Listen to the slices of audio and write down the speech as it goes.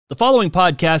The following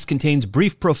podcast contains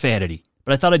brief profanity,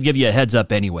 but I thought I'd give you a heads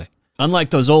up anyway. Unlike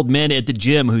those old men at the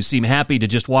gym who seem happy to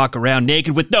just walk around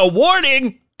naked with no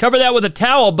warning, cover that with a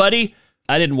towel, buddy.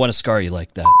 I didn't want to scar you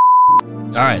like that.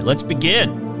 All right, let's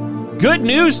begin. Good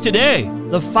news today.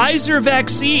 The Pfizer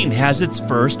vaccine has its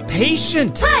first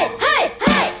patient. Hey, hey,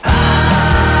 hey!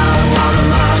 I wanna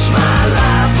march my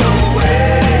life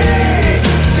away,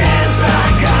 dance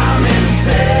like I'm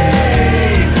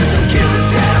insane, don't give a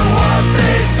damn what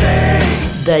they say.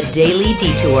 The Daily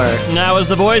Detour. That was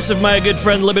the voice of my good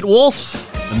friend Libet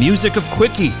Wolf, the music of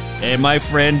Quickie, and my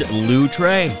friend Lou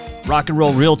Trey.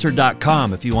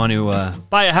 RockandRollRealtor.com if you want to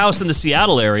buy a house in the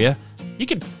Seattle area. He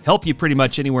can help you pretty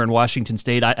much anywhere in Washington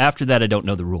State. After that, I don't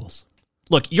know the rules.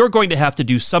 Look, you're going to have to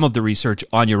do some of the research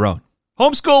on your own.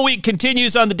 Homeschool Week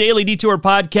continues on the Daily Detour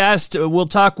podcast. We'll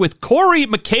talk with Corey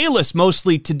Michaelis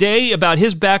mostly today about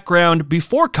his background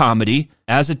before comedy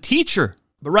as a teacher.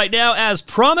 But right now, as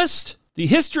promised, the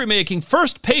history-making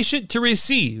first patient to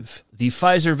receive the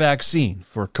Pfizer vaccine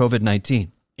for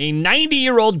COVID-19. A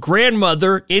 90-year-old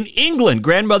grandmother in England,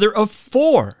 grandmother of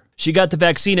 4. She got the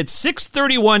vaccine at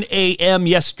 6:31 a.m.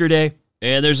 yesterday,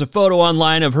 and there's a photo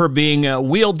online of her being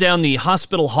wheeled down the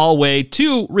hospital hallway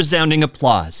to resounding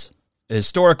applause. A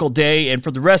historical day, and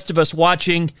for the rest of us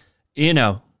watching,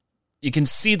 you can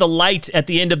see the light at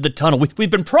the end of the tunnel.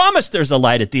 We've been promised there's a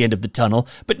light at the end of the tunnel,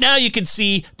 but now you can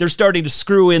see they're starting to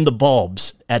screw in the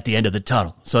bulbs at the end of the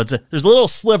tunnel. So there's a little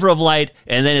sliver of light,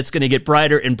 and then it's going to get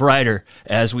brighter and brighter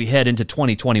as we head into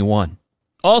 2021.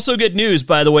 Also good news,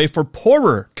 by the way, for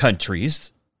poorer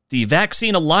countries. The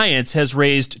Vaccine Alliance has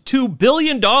raised $2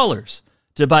 billion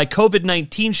to buy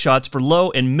COVID-19 shots for low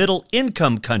and middle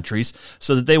income countries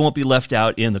so that they won't be left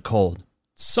out in the cold.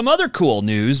 Some other cool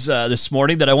news this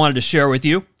morning that I wanted to share with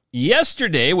you.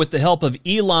 Yesterday, with the help of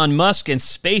Elon Musk and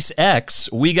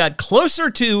SpaceX, we got closer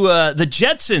to the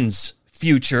Jetsons'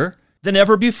 future than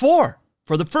ever before.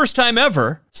 For the first time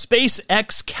ever,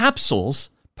 SpaceX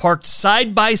capsules parked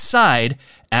side by side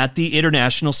at the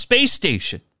International Space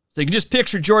Station. So you can just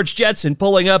picture George Jetson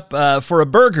pulling up for a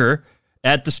burger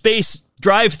at the space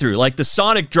drive-thru, like the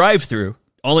Sonic drive-thru.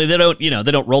 Only they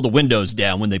don't roll the windows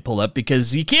down when they pull up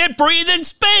because you can't breathe in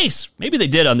space. Maybe they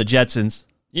did on the Jetsons.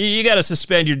 You got to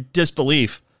suspend your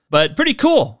disbelief. But pretty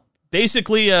cool.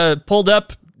 Basically pulled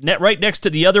up right next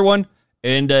to the other one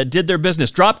and did their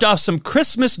business. Dropped off some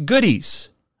Christmas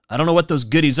goodies. I don't know what those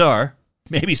goodies are.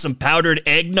 Maybe some powdered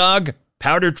eggnog,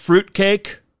 powdered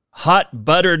fruitcake, hot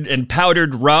buttered and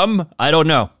powdered rum. I don't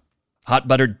know. Hot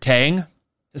buttered Tang?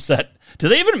 Do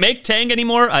they even make Tang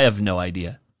anymore? I have no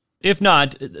idea. If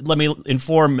not, let me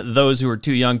inform those who are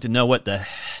too young to know what the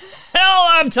hell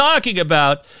I'm talking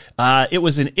about. It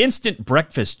was an instant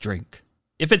breakfast drink.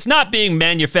 If it's not being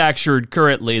manufactured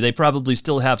currently, they probably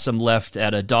still have some left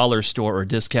at a dollar store or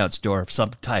discount store of some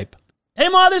type. Hey,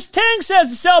 Ma, this Tang says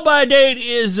the sell-by date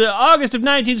is August of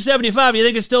 1975. You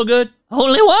think it's still good?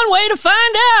 Only one way to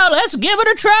find out. Let's give it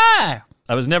a try.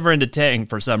 I was never into Tang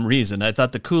for some reason. I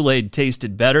thought the Kool-Aid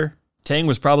tasted better. Tang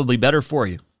was probably better for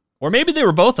you. Or maybe they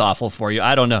were both awful for you.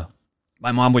 I don't know.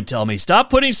 My mom would tell me,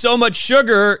 stop putting so much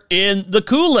sugar in the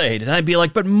Kool-Aid. And I'd be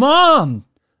like, but Mom,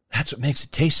 that's what makes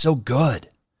it taste so good.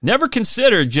 Never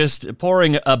considered just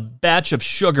pouring a batch of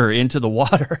sugar into the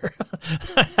water.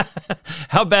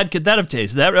 How bad could that have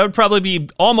tasted? That would probably be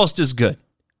almost as good. A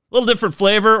little different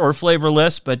flavor or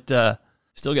flavorless, but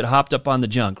still get hopped up on the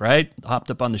junk, right?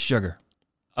 Hopped up on the sugar.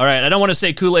 All right, I don't want to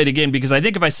say Kool-Aid again because I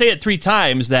think if I say it 3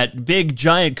 times, that big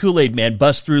giant Kool-Aid man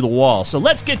busts through the wall. So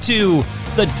let's get to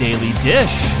the Daily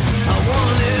Dish.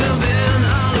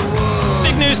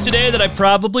 Big news today that I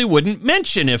probably wouldn't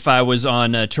mention if I was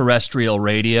on terrestrial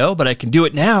radio, but I can do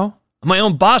it now. I'm my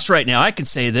own boss right now. I can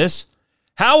say this.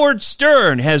 Howard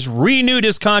Stern has renewed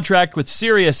his contract with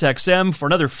SiriusXM for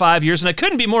another 5 years, and I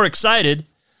couldn't be more excited.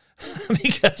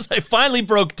 Because I finally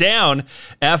broke down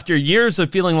after years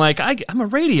of feeling like I'm a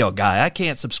radio guy. I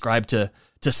can't subscribe to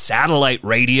satellite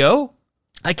radio.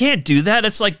 I can't do that.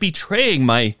 It's like betraying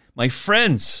my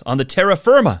friends on the terra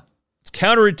firma. It's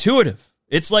counterintuitive.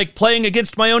 It's like playing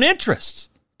against my own interests.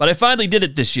 But I finally did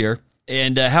it this year,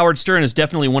 and Howard Stern is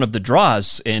definitely one of the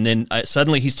draws. And then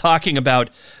suddenly he's talking about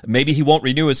maybe he won't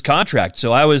renew his contract.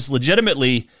 So I was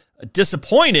legitimately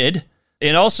disappointed,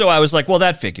 and also I was like, well,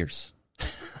 that figures.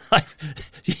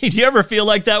 Do you ever feel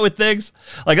like that with things?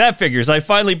 Like, that figures. I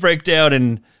finally break down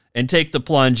and take the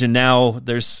plunge, and now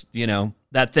there's,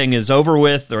 that thing is over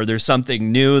with, or there's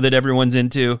something new that everyone's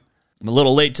into. I'm a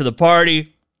little late to the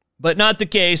party, but not the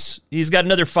case. He's got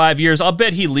another 5 years. I'll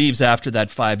bet he leaves after that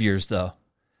 5 years, though.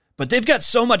 But they've got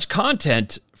so much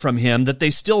content from him that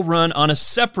they still run on a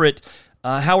separate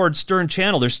Howard Stern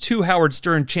channel. There's 2 Howard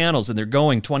Stern channels, and they're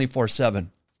going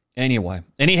 24/7. Anyway,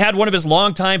 and he had one of his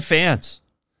longtime fans,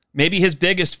 maybe his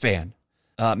biggest fan,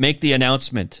 make the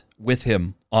announcement with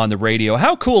him on the radio.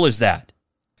 How cool is that?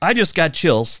 I just got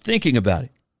chills thinking about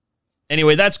it.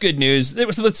 Anyway, that's good news. It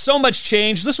was with so much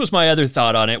change. This was my other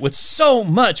thought on it. With so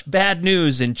much bad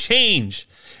news and change,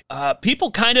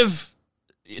 people kind of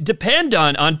depend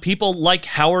on people like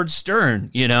Howard Stern,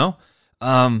 you know?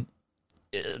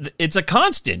 It's a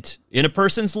constant in a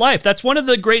person's life. That's one of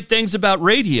the great things about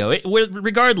radio,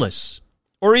 regardless,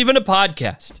 or even a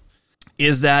podcast,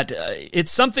 is that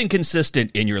it's something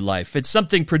consistent in your life. It's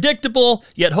something predictable,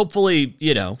 yet hopefully,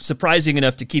 surprising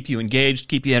enough to keep you engaged,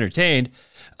 keep you entertained.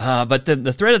 But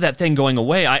the threat of that thing going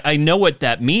away, I know what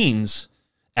that means.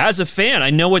 As a fan, I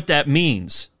know what that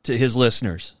means to his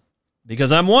listeners,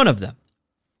 because I'm one of them.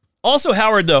 Also,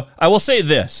 Howard, though, I will say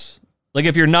this. Like,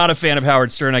 if you're not a fan of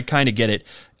Howard Stern, I kind of get it.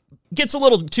 Gets a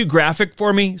little too graphic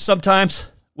for me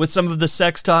sometimes with some of the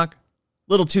sex talk. A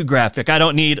little too graphic. I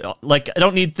don't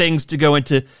need things to go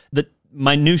into the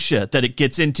minutia that it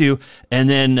gets into and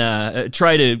then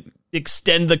try to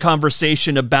extend the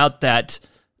conversation about that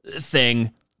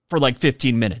thing for like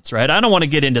 15 minutes, right? I don't want to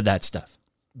get into that stuff.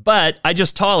 But I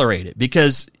just tolerate it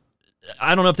because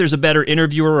I don't know if there's a better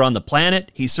interviewer on the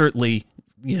planet. He's certainly,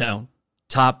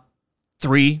 top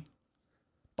 3.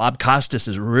 Bob Costas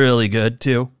is really good,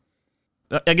 too.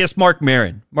 I guess Mark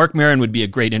Maron. Mark Maron would be a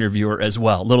great interviewer as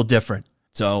well, a little different.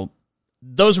 So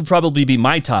those would probably be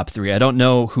my top 3. I don't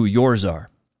know who yours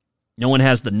are. No one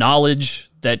has the knowledge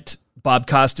that Bob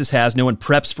Costas has. No one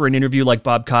preps for an interview like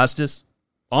Bob Costas.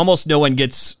 Almost no one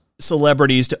gets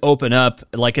celebrities to open up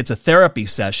like it's a therapy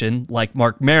session like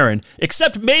Mark Maron,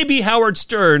 except maybe Howard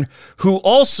Stern, who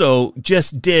also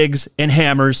just digs and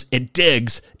hammers and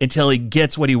digs until he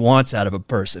gets what he wants out of a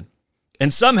person.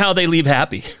 And somehow they leave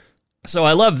happy. So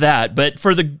I love that. But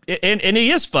and he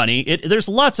is funny. There's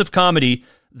lots of comedy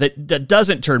that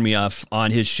doesn't turn me off on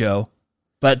his show.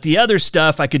 But the other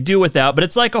stuff I could do without, but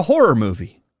it's like a horror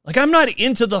movie. Like, I'm not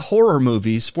into the horror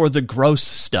movies for the gross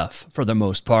stuff, for the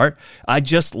most part. I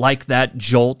just like that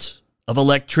jolt of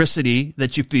electricity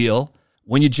that you feel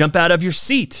when you jump out of your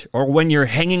seat or when you're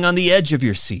hanging on the edge of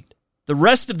your seat. The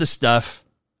rest of the stuff,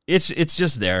 it's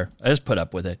just there. I just put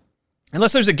up with it.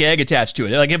 Unless there's a gag attached to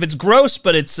it. Like, if it's gross,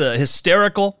 but it's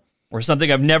hysterical or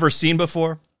something I've never seen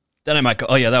before, then I might go,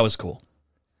 oh, yeah, that was cool.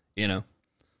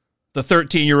 The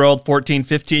 13-year-old, 14,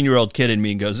 15-year-old kid in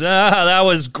me goes, that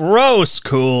was gross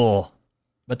cool.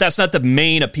 But that's not the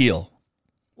main appeal.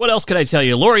 What else can I tell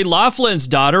you? Lori Loughlin's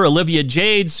daughter, Olivia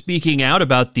Jade, speaking out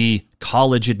about the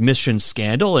college admissions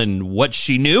scandal and what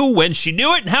she knew, when she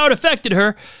knew it, and how it affected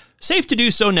her. Safe to do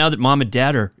so now that mom and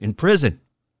dad are in prison.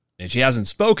 And she hasn't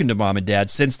spoken to mom and dad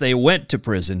since they went to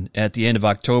prison at the end of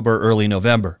October, early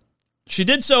November. She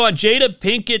did so on Jada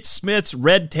Pinkett Smith's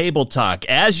Red Table Talk,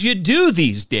 as you do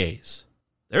these days.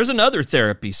 There's another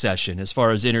therapy session as far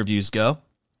as interviews go.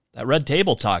 That Red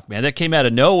Table Talk, man, that came out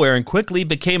of nowhere and quickly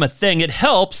became a thing. It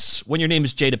helps when your name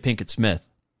is Jada Pinkett Smith.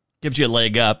 Gives you a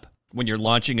leg up when you're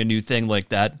launching a new thing like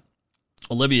that.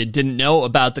 Olivia didn't know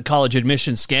about the college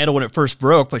admissions scandal when it first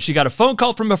broke, but she got a phone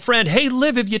call from a friend. Hey,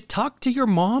 Liv, have you talked to your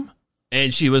mom?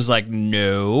 And she was like,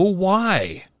 no,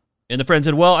 why? And the friend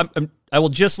said, well, I will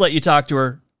just let you talk to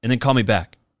her and then call me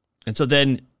back. And so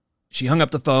then she hung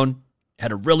up the phone,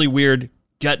 had a really weird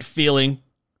gut feeling.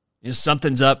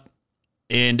 Something's up.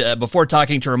 And before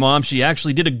talking to her mom, she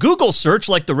actually did a Google search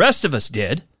like the rest of us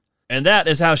did. And that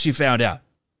is how she found out.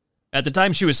 At the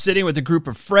time, she was sitting with a group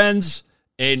of friends,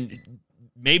 and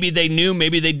maybe they knew,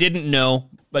 maybe they didn't know,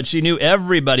 but she knew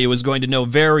everybody was going to know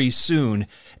very soon.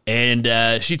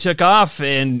 And she took off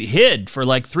and hid for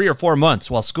like 3 or 4 months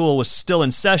while school was still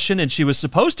in session, and she was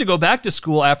supposed to go back to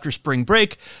school after spring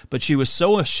break, but she was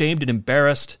so ashamed and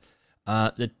embarrassed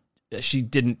that she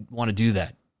didn't want to do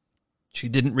that. She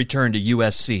didn't return to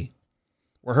USC,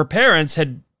 where her parents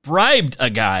had bribed a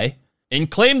guy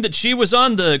and claimed that she was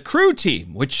on the crew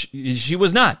team, which she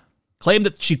was not. Claimed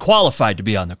that she qualified to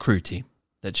be on the crew team,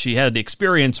 that she had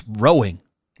experience rowing,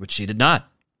 which she did not.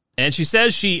 And she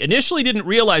says she initially didn't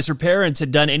realize her parents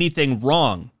had done anything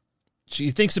wrong. She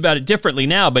thinks about it differently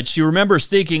now, but she remembers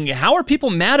thinking, how are people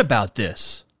mad about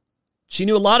this? She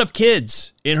knew a lot of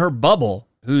kids in her bubble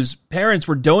whose parents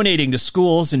were donating to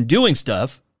schools and doing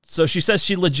stuff. So she says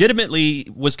she legitimately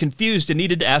was confused and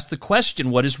needed to ask the question,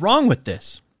 what is wrong with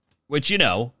this? Which,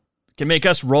 can make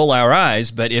us roll our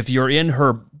eyes. But if you're in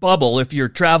her bubble, if you're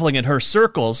traveling in her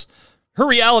circles, her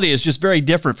reality is just very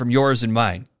different from yours and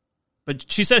mine. But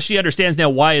she says she understands now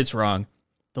why it's wrong,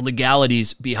 the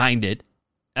legalities behind it.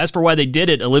 As for why they did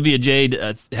it, Olivia Jade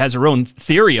has her own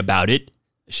theory about it.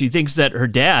 She thinks that her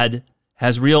dad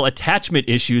has real attachment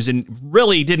issues and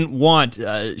really didn't want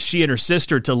she and her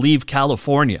sister to leave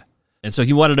California. And so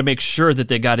he wanted to make sure that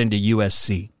they got into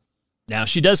USC. Now,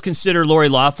 she does consider Lori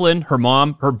Loughlin, her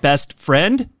mom, her best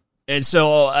friend. And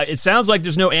so it sounds like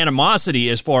there's no animosity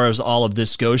as far as all of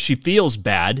this goes. She feels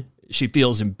bad. She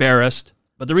feels embarrassed.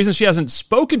 But the reason she hasn't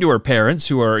spoken to her parents,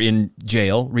 who are in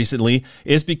jail recently,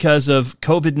 is because of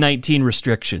COVID-19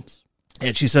 restrictions.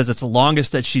 And she says it's the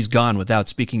longest that she's gone without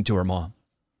speaking to her mom.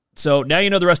 So now you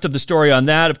know the rest of the story on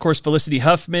that. Of course, Felicity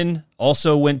Huffman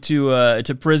also went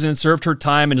to prison, served her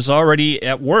time, and is already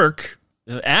at work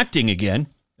acting again.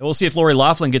 And we'll see if Lori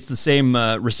Loughlin gets the same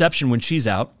reception when she's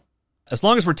out. As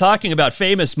long as we're talking about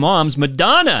famous moms,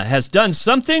 Madonna has done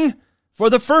something for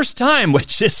the first time,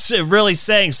 which is really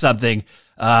saying something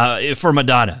for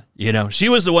Madonna. You know, she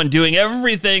was the one doing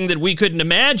everything that we couldn't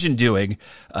imagine doing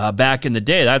back in the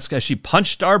day. That's because she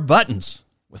punched our buttons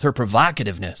with her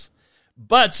provocativeness.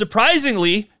 But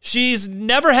surprisingly, she's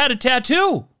never had a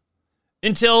tattoo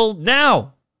until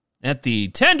now, at the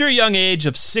tender young age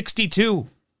of 62.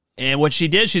 And what she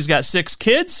did, she's got 6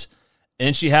 kids,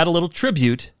 and she had a little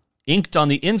tribute inked on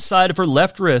the inside of her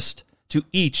left wrist to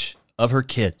each of her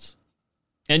kids.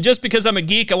 And just because I'm a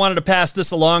geek, I wanted to pass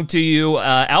this along to you.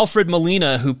 Alfred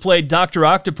Molina, who played Dr.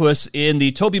 Octopus in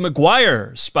the Tobey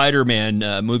Maguire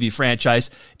Spider-Man movie franchise,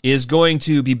 is going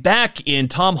to be back in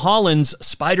Tom Holland's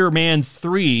Spider-Man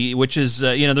 3, which is,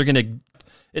 they're going to...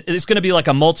 It's going to be like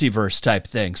a multiverse type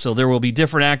thing. So there will be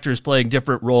different actors playing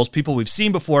different roles, people we've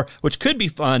seen before, which could be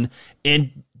fun.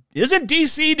 And isn't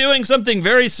DC doing something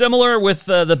very similar with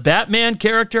the Batman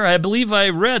character? I believe I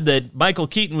read that Michael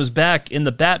Keaton was back in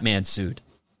the Batman suit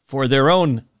for their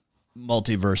own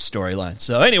multiverse storyline.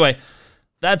 So anyway,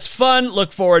 that's fun.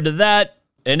 Look forward to that.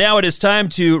 And now it is time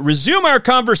to resume our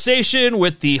conversation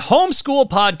with the homeschool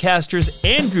podcasters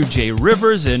Andrew J.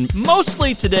 Rivers and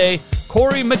mostly today,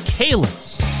 Corey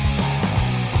Michaelis.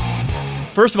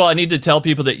 First of all, I need to tell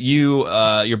people that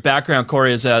your background,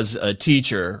 Corey, is as a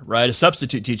teacher, right? A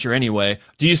substitute teacher anyway.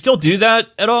 Do you still do that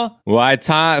at all? Well, I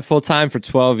taught full-time for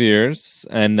 12 years,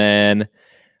 and then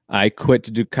I quit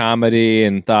to do comedy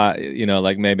and thought,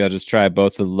 maybe I'll just try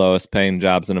both of the lowest paying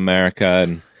jobs in America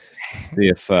and see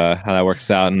if how that works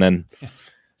out. And then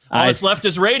all that's left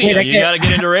is radio. You got to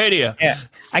get into radio. Yeah.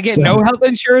 I get no health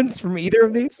insurance from either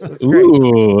of these. That's great.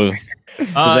 Ooh.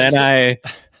 I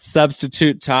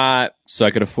substitute taught so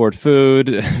I could afford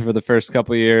food for the first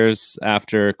couple of years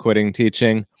after quitting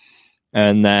teaching.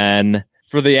 And then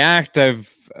for the act,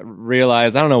 I've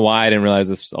realized, I don't know why I didn't realize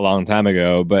this a long time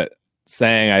ago, but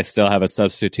saying I still have a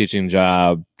substitute teaching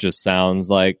job just sounds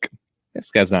like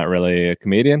this guy's not really a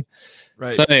comedian.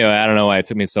 Right. So anyway, I don't know why it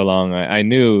took me so long. I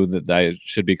knew that I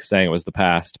should be saying it was the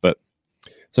past, but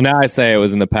so now I say it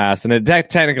was in the past, and it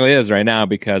technically is right now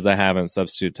because I haven't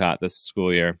substitute taught this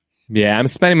school year. Yeah, I'm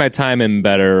spending my time in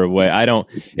better way.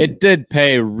 It did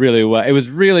pay really well. It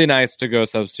was really nice to go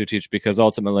substitute teach because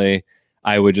ultimately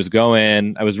I would just go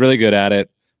in. I was really good at it.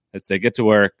 They'd get to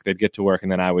work,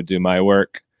 and then I would do my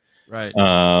work. Right.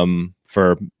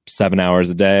 For 7 hours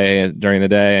a day during the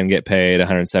day and get paid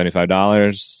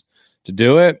 $175 to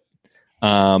do it.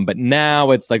 But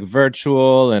now it's like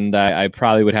virtual, and I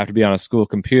probably would have to be on a school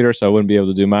computer, so I wouldn't be able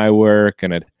to do my work.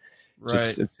 And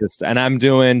and I'm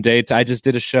doing dates. I just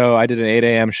did a show. I did an 8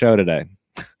 a.m. show today.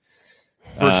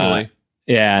 Virtually.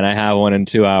 Yeah. And I have one in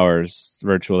 2 hours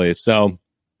virtually. So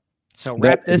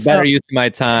wrap this better up. use of my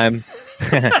time.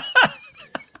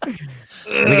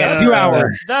 We got 2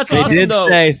 hours. That's They awesome, did though.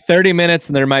 say 30 minutes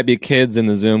and there might be kids in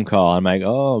the Zoom call. I'm like,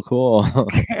 oh, cool.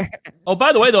 Oh,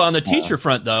 by the way, though, on the teacher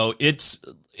front, though, it's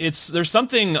there's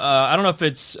something, I don't know if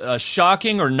it's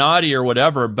shocking or naughty or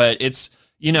whatever, but it's,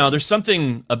 there's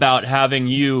something about having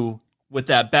you with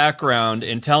that background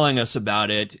and telling us about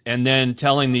it and then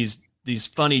telling these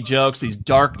funny jokes, these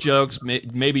dark jokes,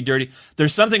 maybe dirty.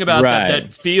 There's something about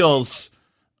that feels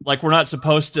like we're not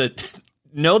supposed to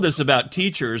know this about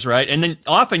teachers, right? And then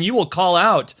often you will call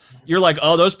out, you're like,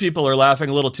 oh, those people are laughing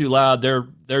a little too loud. They're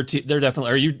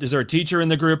definitely, is there a teacher in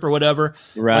the group or whatever?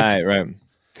 Right.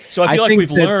 So I feel like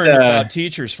we've learned about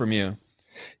teachers from you.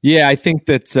 Yeah, I think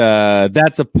that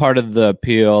that's a part of the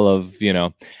appeal of,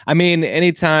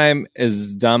 anytime,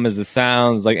 as dumb as it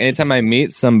sounds, like anytime I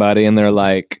meet somebody and they're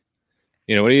like,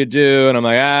 what do you do? And I'm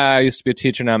like, I used to be a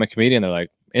teacher, now I'm a comedian. They're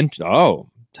like, oh,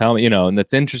 tell me, and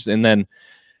that's interesting. And then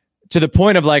to the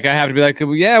point of like, I have to be like,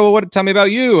 yeah, well, tell me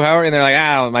about you. How are you? And they're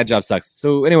like, my job sucks.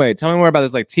 So anyway, tell me more about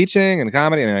this, like teaching and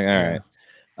comedy. And I'm like,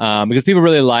 all right. Because people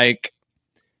really like,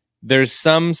 they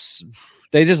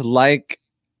just like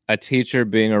a teacher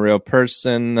being a real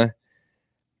person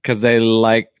because they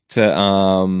like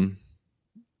to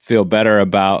feel better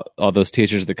about all those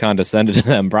teachers that condescended to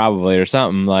them, probably, or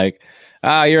something like,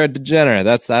 you're a degenerate.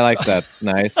 I like that.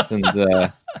 Nice. And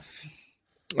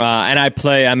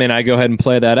I go ahead and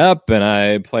play that up, and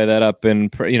I play that up in,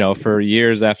 for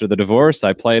years after the divorce.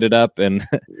 I played it up in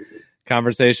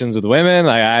conversations with women.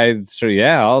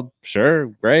 Sure,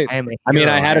 great.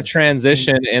 I had a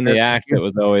transition in the act that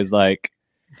was always like,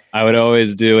 I would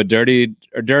always do a dirty,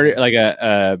 like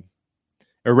a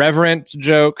irreverent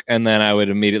joke, and then I would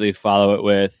immediately follow it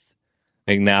with,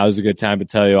 like, now is a good time to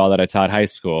tell you all that I taught high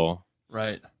school.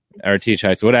 Right. Or teach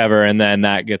high school, whatever. And then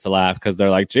that gets a laugh because they're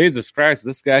like, Jesus Christ,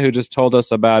 this guy who just told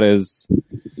us about his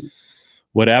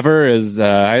whatever is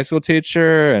a high school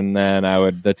teacher. And then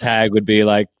the tag would be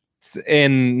like,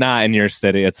 not in your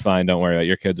city. It's fine. Don't worry about it.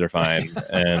 Your kids are fine.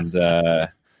 And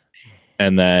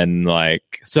then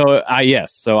so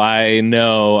I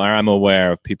know, or I'm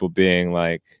aware of people being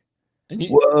like,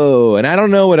 whoa. And I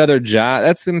don't know what other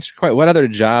what other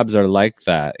jobs are like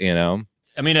that,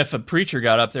 I mean, if a preacher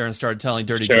got up there and started telling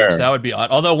dirty jokes, that would be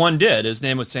odd. Although one did. His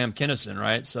name was Sam Kinison,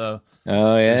 right? So,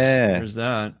 there's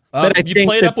that. You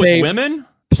played up with women?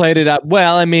 Played it up.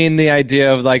 Well, I mean, the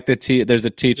idea of like there's a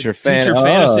teacher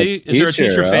fantasy. Is there a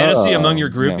teacher fantasy among your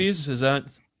groupies? Is that?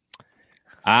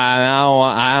 I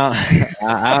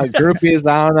don't groupies.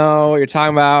 I don't know what you're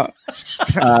talking about.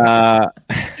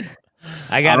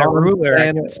 I got a ruler.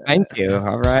 I can spank you.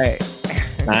 All right.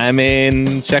 I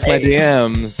mean, check my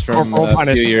DMs from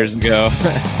a few years ago.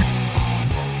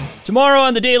 Tomorrow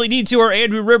on the Daily Detour,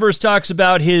 Andrew Rivers talks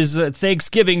about his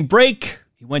Thanksgiving break.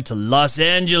 He went to Los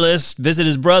Angeles, visit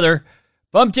his brother,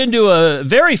 bumped into a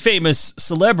very famous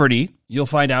celebrity. You'll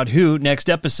find out who next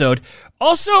episode.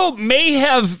 Also, may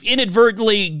have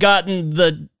inadvertently gotten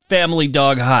the family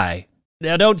dog high.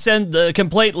 Now, don't send the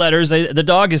complaint letters. The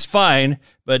dog is fine,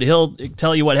 but he'll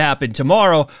tell you what happened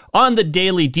tomorrow on the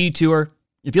Daily Detour.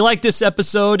 If you like this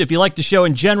episode, if you like the show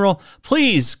in general,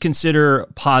 please consider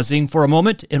pausing for a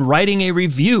moment and writing a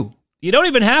review. You don't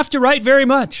even have to write very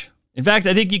much. In fact,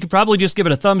 I think you could probably just give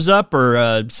it a thumbs up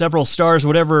or several stars,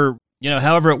 whatever,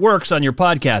 however it works on your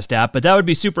podcast app. But that would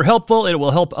be super helpful. It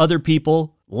will help other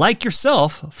people like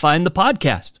yourself find the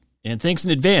podcast. And thanks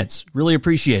in advance. Really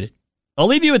appreciate it. I'll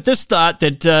leave you with this thought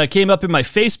that came up in my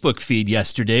Facebook feed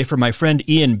yesterday from my friend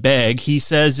Ian Begg. He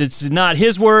says it's not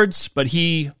his words, but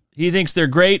he thinks they're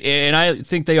great, and I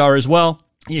think they are as well.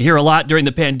 You hear a lot during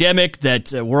the pandemic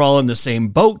that we're all in the same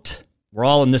boat. We're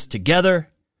all in this together.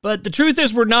 But the truth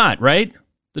is we're not, right?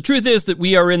 The truth is that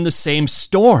we are in the same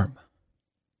storm.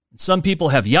 Some people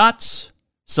have yachts,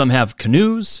 some have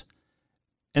canoes,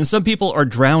 and some people are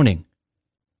drowning.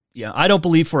 Yeah, I don't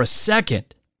believe for a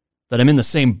second that I'm in the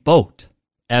same boat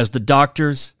as the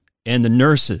doctors and the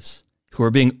nurses who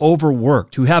are being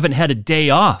overworked, who haven't had a day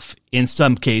off in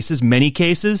some cases, many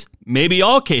cases, maybe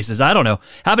all cases, I don't know,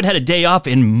 haven't had a day off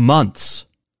in months.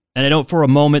 And I don't for a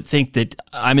moment think that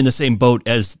I'm in the same boat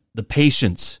as the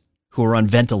patients who are on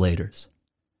ventilators.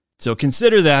 So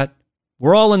consider that.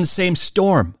 We're all in the same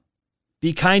storm.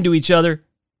 Be kind to each other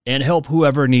and help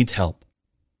whoever needs help.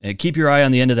 And keep your eye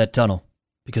on the end of that tunnel,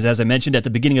 because as I mentioned at the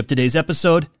beginning of today's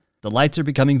episode, the lights are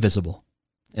becoming visible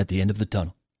at the end of the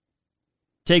tunnel.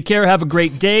 Take care, have a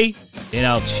great day, and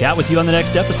I'll chat with you on the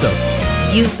next episode.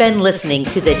 You've been listening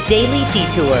to The Daily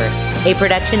Detour, a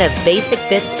production of Basic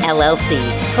Bits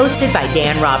LLC, hosted by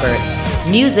Dan Roberts.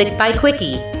 Music by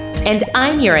Quickie. And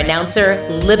I'm your announcer,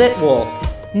 Libet Wolf.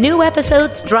 New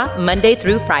episodes drop Monday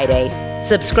through Friday.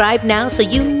 Subscribe now so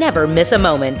you never miss a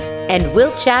moment. And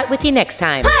we'll chat with you next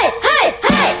time. Hey!